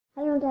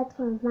Hallo und herzlich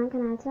willkommen auf meinem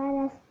Kanal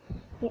Teil.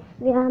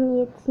 Wir haben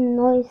jetzt ein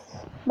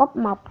neues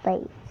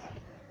Mappenupdate.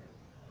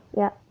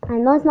 Ja,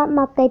 ein neues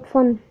Mappenupdate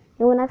von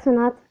Nexo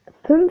hat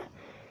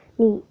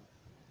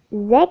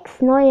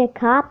 6 neue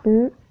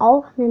Karten,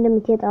 auch eine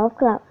limitierte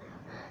Auflage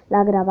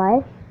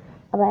dabei.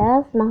 Aber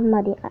erst machen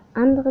wir die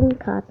anderen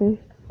Karten,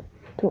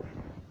 tun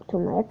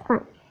wir jetzt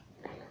rein.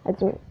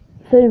 Also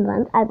füllen wir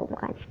ins Album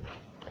rein.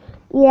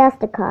 Die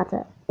erste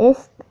Karte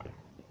ist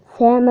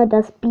Zähme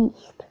das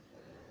Biest.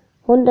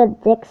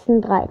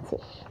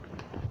 136.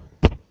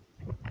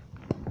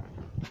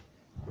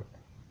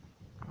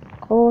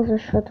 Große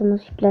Schritte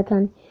muss ich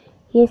blättern.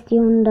 Hier ist die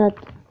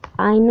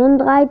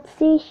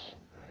 131.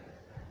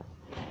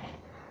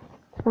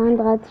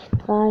 32,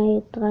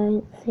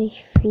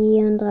 33,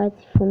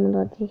 34,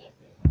 35,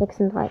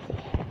 36.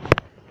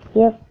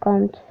 Hier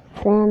kommt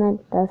Zähme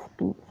das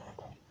Biest.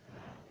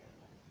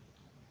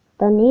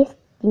 Dann die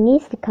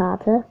nächste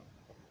Karte.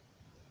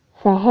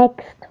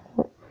 Verhext.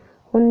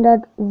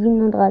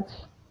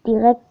 137.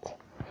 Direkt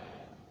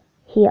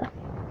hier.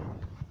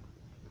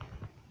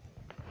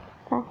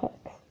 Verhext.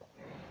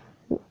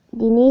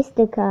 Die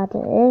nächste Karte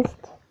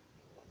ist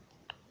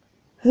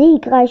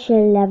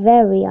siegreiche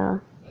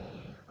Lavaria.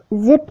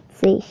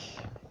 70.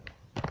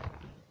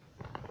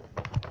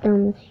 Da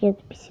muss ich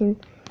jetzt ein bisschen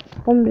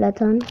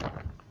rumblättern.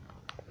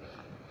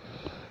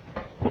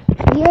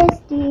 Hier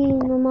ist die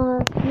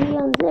Nummer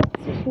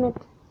 74 mit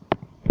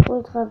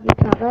Ultra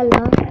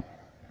Vicarella.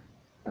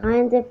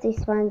 73,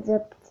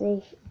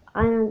 72,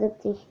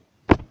 71,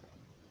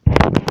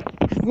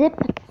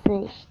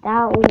 70.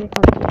 Da oben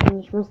kommt die hin.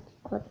 Ich muss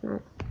kurz mal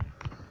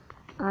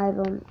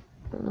Album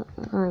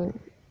rein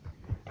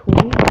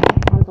tun.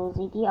 Und so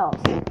sieht die aus.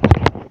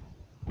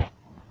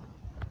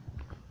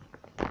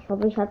 Ich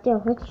hoffe, ich habe die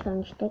auch richtig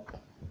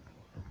reingesteckt.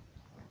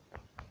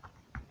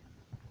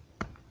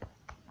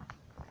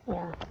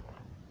 Ja.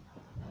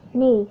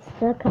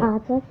 Nächste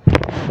Karte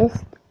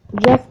ist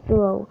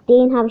Jestro.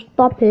 Den habe ich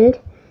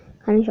doppelt.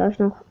 Kann ich euch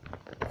noch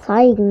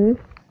zeigen.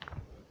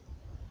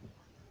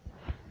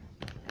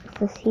 Ist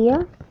das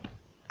hier?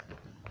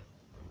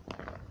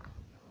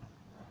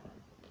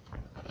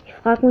 Ich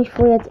frage mich,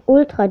 wo jetzt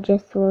Ultra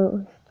Jestro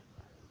ist.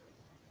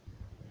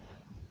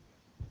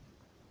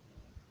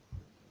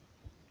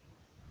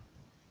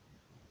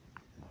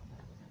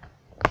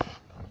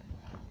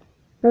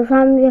 Das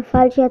haben wir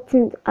falsch jetzt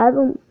ins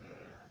Album.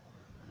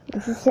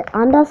 Das ist ja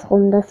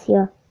andersrum, das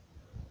hier.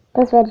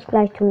 Das werde ich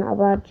gleich tun,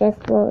 aber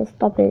Jestro ist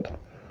doppelt.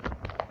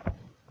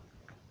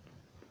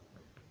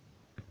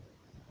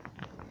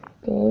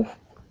 Der ist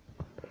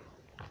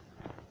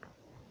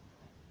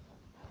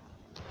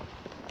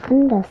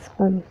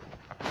andersrum.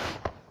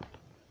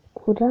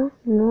 Oder?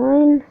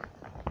 9,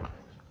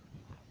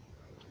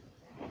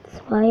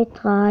 2,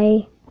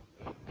 3,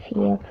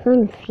 4,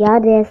 5. Ja,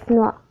 der ist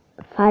nur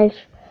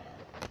falsch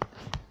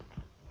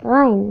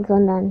rein,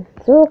 sondern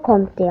so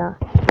kommt der.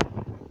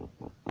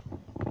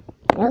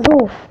 Ja,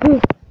 so.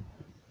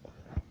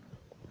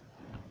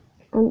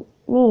 Und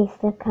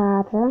nächste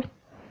Karte.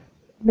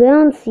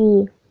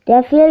 Burnsy.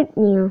 Der fehlt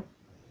mir.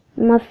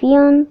 Nummer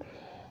 64.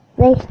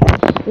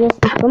 Hier ist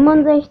die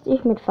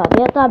 65 mit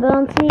verwirrter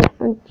Burnsy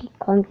und die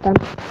kommt dann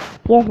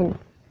hier hin.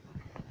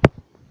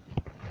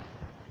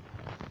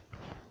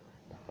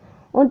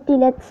 Und die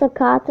letzte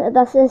Karte,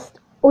 das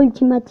ist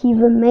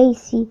ultimative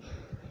Macy.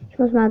 Ich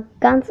muss mal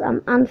ganz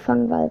am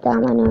Anfang, weil da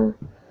meine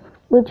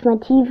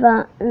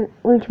Ultimativen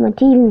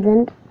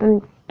sind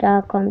und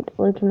da kommt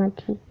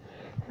ultimative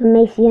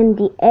Macy hin,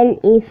 die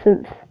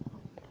LE5.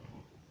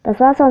 Das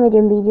war's auch mit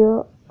dem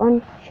Video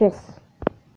und tschüss.